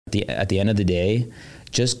at the end of the day,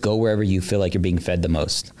 just go wherever you feel like you're being fed the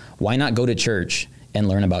most. Why not go to church and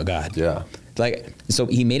learn about God? Yeah. Like, so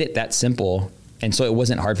he made it that simple. And so it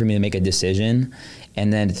wasn't hard for me to make a decision.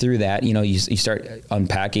 And then through that, you know, you start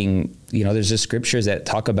unpacking, you know, there's just scriptures that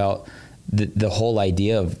talk about the whole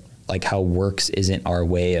idea of like how works isn't our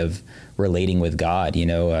way of relating with God. You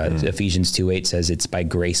know, Ephesians 2:8 says it's by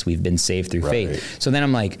grace we've been saved through faith. So then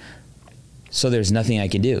I'm like, so there's nothing I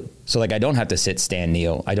can do. So like, I don't have to sit, stand,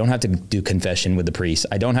 kneel. I don't have to do confession with the priest.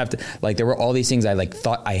 I don't have to, like, there were all these things I like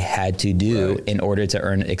thought I had to do in order to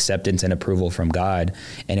earn acceptance and approval from God.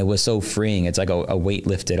 And it was so freeing. It's like a weight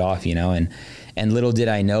lifted off, you know, and little did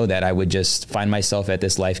I know that I would just find myself at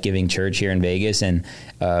this life-giving church here in Vegas. And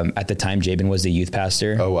at the time, Jabin was the youth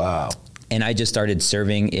pastor. Oh, wow. And I just started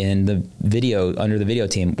serving in the under the video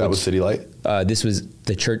team. That was City Light? This was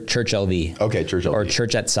the Church LV. Okay, Church LV. Or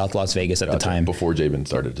Church at South Las Vegas at the time. Before Jabin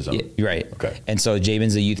started his own. Yeah, right. Okay. And so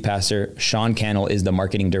Jabin's the youth pastor. Sean Cannell is the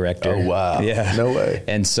marketing director. Oh, wow. Yeah. No way.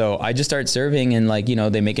 And so I just started serving, and like, you know,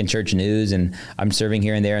 they making church news, and I'm serving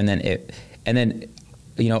here and there. And then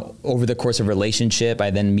you know, over the course of relationship,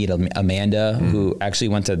 I then meet Amanda, who actually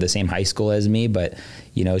went to the same high school as me, but,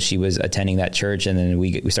 you know, she was attending that church, and then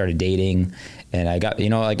we started dating, and I got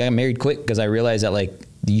married quick because I realized that like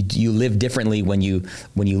you live differently when you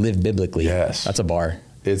live biblically. Yes. That's a bar.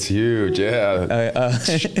 It's huge. Yeah.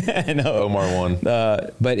 I know. Omar won.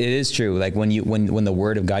 But it is true. Like when the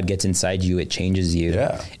word of God gets inside you, it changes you.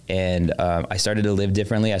 Yeah. And I started to live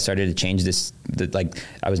differently. I started to change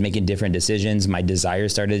I was making different decisions. My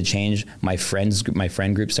desires started to change. My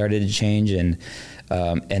friend group started to change, and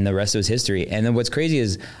the rest was history. And then what's crazy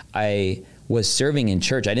is I was serving in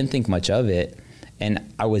church. I didn't think much of it.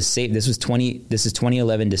 And I was saved. This is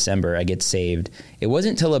 2011 December. I get saved. It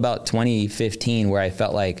wasn't until about 2015 where I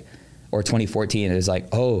felt like, or 2014, it was like,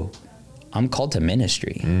 oh, I'm called to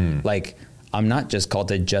ministry. Like, I'm not just called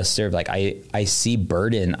to just serve. Like, I see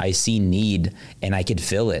burden, I see need, and I could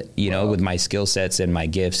fill it, you know, with my skill sets and my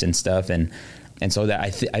gifts and stuff. And so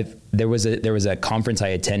that there was a conference I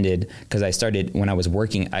attended because I started when I was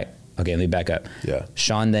working. Okay, let me back up. Yeah.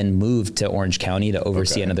 Sean then moved to Orange County to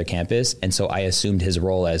oversee another campus, and so I assumed his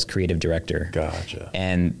role as creative director. Gotcha.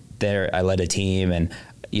 And there I led a team, and,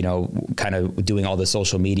 you know, kind of doing all the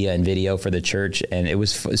social media and video for the church, and it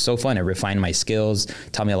was so fun. It refined my skills,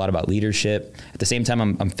 taught me a lot about leadership. At the same time,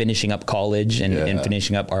 I'm finishing up college and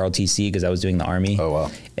finishing up ROTC because I was doing the Army. Oh,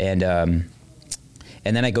 wow. And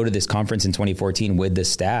then I go to this conference in 2014 with the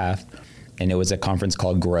staff. And it was a conference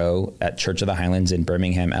called Grow at Church of the Highlands in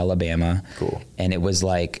Birmingham, Alabama. Cool. And it was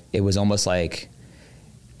almost like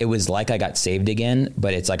I got saved again,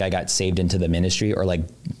 but it's like I got saved into the ministry, or like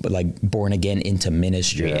born again into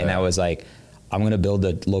ministry. Yeah. And I was like, I'm going to build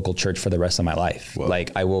a local church for the rest of my life. Whoa. Like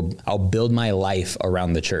I'll build my life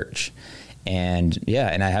around the church. And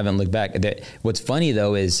and I haven't looked back. What's funny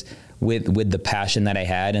though is with the passion that I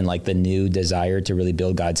had and like the new desire to really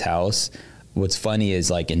build God's house, what's funny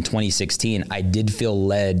is like in 2016, I did feel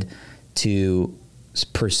led to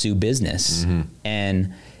pursue business.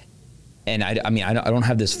 And I mean, I don't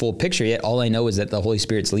have this full picture yet. All I know is that the Holy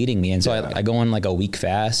Spirit's leading me. And so I go on like a week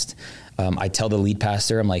fast. I tell the lead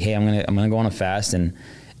pastor, I'm like, hey, I'm going to go on a fast. And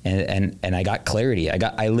I got clarity.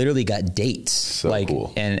 I literally got dates. So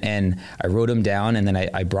cool. And I wrote them down, and then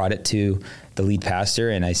I brought it to the lead pastor,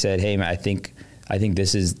 and I said, hey, man, I think I think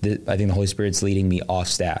the Holy Spirit's leading me off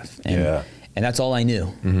staff. And that's all I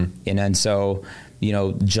knew. And so,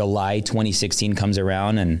 July 2016 comes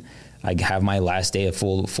around, and I have my last day of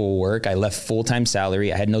full work. I left full-time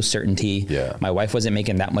salary. I had no certainty. Yeah. My wife wasn't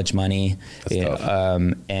making that much money. That's tough.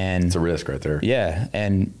 And it's a risk right there. Yeah.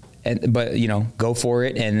 But go for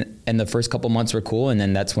it. And the first couple months were cool. And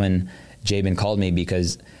then that's when Jabin called me,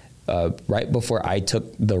 because right before I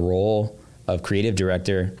took the role of creative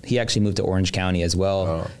director, he actually moved to Orange County as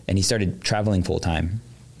well. And he started traveling full time.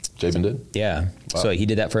 Jabin did? Yeah. Wow. So he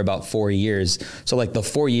did that for about 4 years. So like the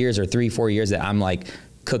 4 years or 3-4 years that I'm like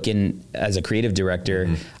cooking as a creative director,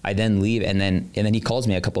 I then leave, and then he calls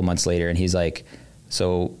me a couple months later, and he's like,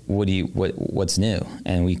 so what's new?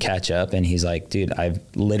 And we catch up, and he's like, dude, I've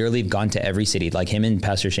literally gone to every city. Like him and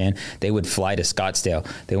Pastor Shan, they would fly to Scottsdale.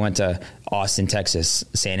 They went to Austin, Texas,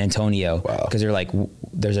 San Antonio, because they're like,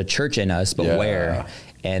 there's a church in us, but where?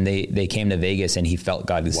 And they came to Vegas, and he felt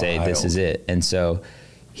God to say, this is it. And so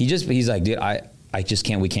he's like, dude,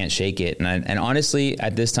 we can't shake it. And honestly,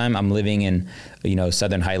 at this time, I'm living in,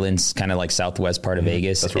 Southern Highlands, kind of like southwest part of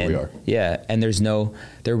Vegas. That's where we are. Yeah. And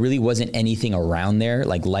there really wasn't anything around there,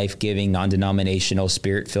 like life-giving, non-denominational,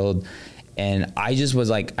 spirit-filled. And I just was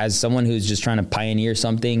like, as someone who's just trying to pioneer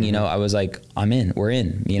something, you know, I was like, we're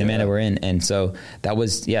in, me and Amanda, we're in. And so that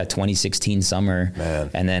was, 2016 summer. Man.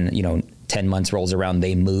 And then, 10 months rolls around,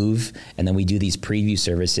 they move, and then we do these preview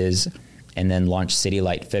services and then launch City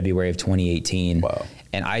Light February of 2018. Wow.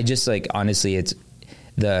 And I just like, honestly, it's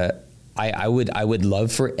I would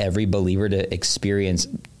love for every believer to experience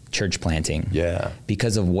church planting. Yeah.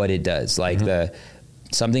 Because of what it does. Like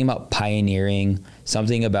something about pioneering,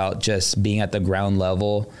 something about just being at the ground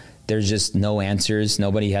level. There's just no answers.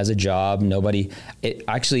 Nobody has a job. It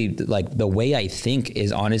actually, like, the way I think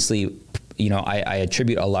is honestly, I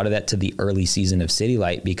attribute a lot of that to the early season of City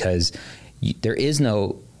Light, because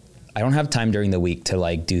I don't have time during the week to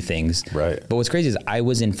like do things. Right. But what's crazy is I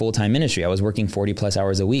was in full-time ministry. I was working 40 plus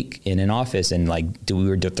hours a week in an office, and like we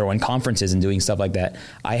were throwing conferences and doing stuff like that.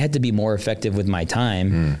 I had to be more effective with my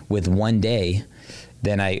time with one day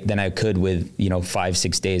than I could with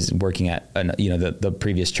 5-6 days working at the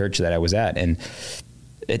previous church that I was at. And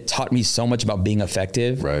it taught me so much about being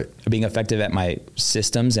effective, being effective at my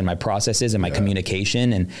systems and my processes and my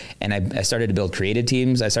communication. And I started to build creative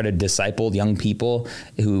teams. I started to disciple young people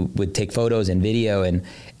who would take photos and video. And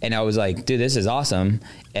I was like, dude, this is awesome.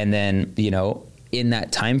 And then, in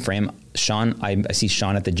that time frame, Sean, I see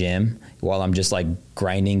Sean at the gym while I'm just like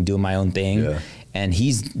grinding, doing my own thing. Yeah. And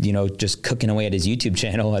he's, just cooking away at his YouTube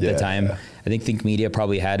channel at the time. Yeah. I think Media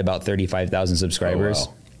probably had about 35,000 subscribers.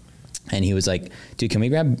 Oh, wow. And he was like, dude, can we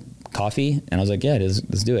grab coffee? And I was like, yeah,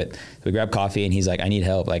 let's do it. So we grabbed coffee, and he's like, I need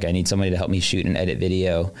help. Like, I need somebody to help me shoot and edit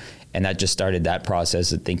video. And that just started that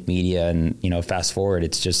process at Think Media. And, fast forward,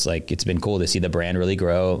 it's just like, it's been cool to see the brand really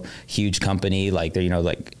grow. Huge company, like they're,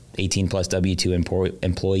 like 18 plus W2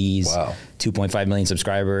 employees, wow. 2.5 million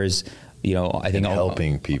subscribers. I think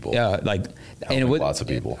helping people. Yeah, like lots of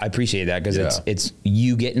people. I appreciate that, because it's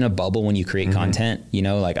you get in a bubble when you create content.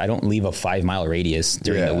 Like I don't leave a 5 mile radius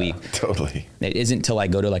during the week. Totally. It isn't till I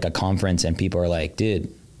go to like a conference and people are like,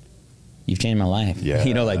 "Dude, you've changed my life." Yeah.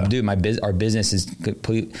 Dude, our business is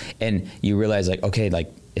complete, and you realize like, okay,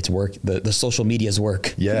 like it's work. The social media's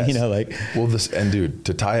work. Yes. Well, dude,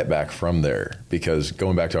 to tie it back from there, because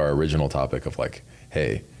going back to our original topic of like,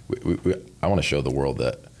 hey, I want to show the world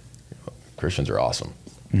that Christians are awesome,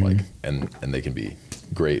 like, and they can be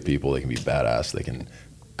great people. They can be badass. They can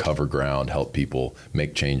cover ground, help people,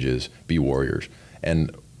 make changes, be warriors.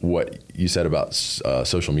 And what you said about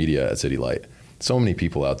social media at City Light, so many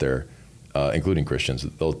people out there, including Christians,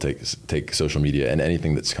 they'll take social media and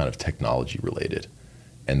anything that's kind of technology related,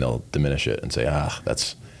 and they'll diminish it and say,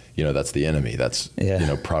 that's the enemy. That's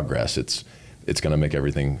progress. It's going to make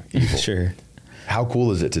everything evil. Sure. How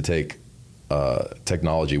cool is it to take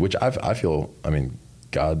technology, which I feel,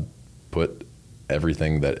 God put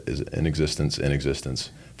everything that is in existence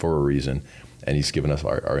for a reason, and He's given us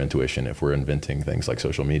our intuition. If we're inventing things like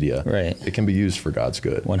social media, right, it can be used for God's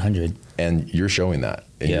good. 100. And you're showing that,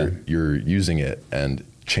 and you're using it and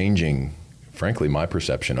changing, frankly, my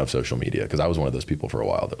perception of social media, because I was one of those people for a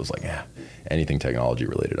while that was like, anything technology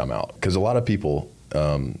related, I'm out. Because a lot of people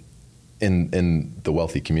in the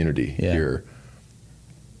wealthy community here,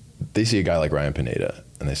 they see a guy like Ryan Pineda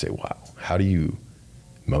and they say, wow, how do you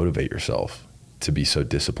motivate yourself to be so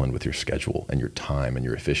disciplined with your schedule and your time and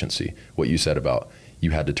your efficiency? What you said about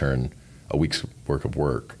you had to turn a week's worth of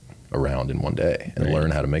work around in one day and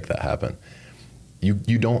learn how to make that happen.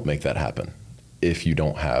 You don't make that happen if you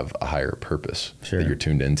don't have a higher purpose that you're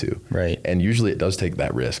tuned into. Right. And usually it does take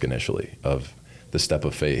that risk initially of the step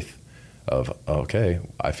of faith of, okay,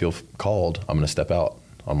 I feel called, I'm going to step out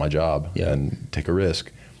on my job and take a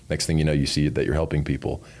risk. Next thing you know, you see that you're helping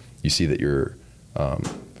people. You see that you're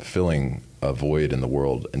filling a void in the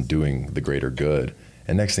world and doing the greater good.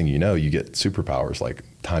 And next thing you know, you get superpowers like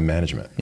time management.